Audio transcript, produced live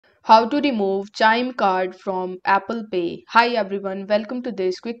How to remove Chime card from Apple Pay. Hi everyone, welcome to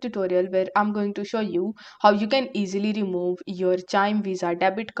this quick tutorial where I'm going to show you how you can easily remove your Chime Visa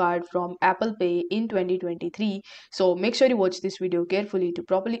debit card from Apple Pay in 2023. So make sure you watch this video carefully to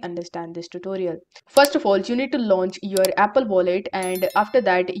properly understand this tutorial. First of all, you need to launch your Apple Wallet, and after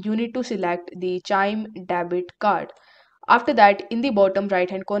that you need to select the Chime debit card. After that, in the bottom right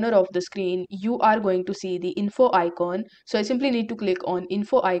hand corner of the screen, you are going to see the info icon. So I simply need to click on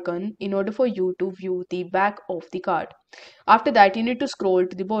info icon in order for you to view the back of the card. After that, you need to scroll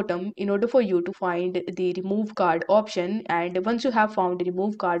to the bottom in order for you to find the remove card option. And once you have found the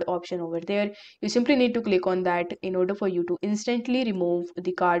remove card option over there, you simply need to click on that in order for you to instantly remove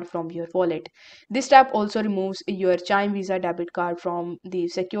the card from your wallet. This step also removes your Chime Visa debit card from the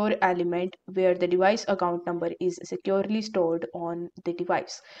secure element where the device account number is securely stored on the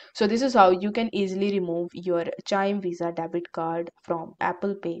device. So this is how you can easily remove your Chime Visa debit card from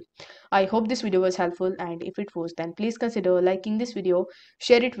Apple Pay. I hope this video was helpful, and if it was, then please consider liking this video,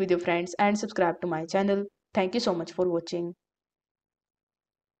 share it with your friends and subscribe to my channel. Thank you so much for watching.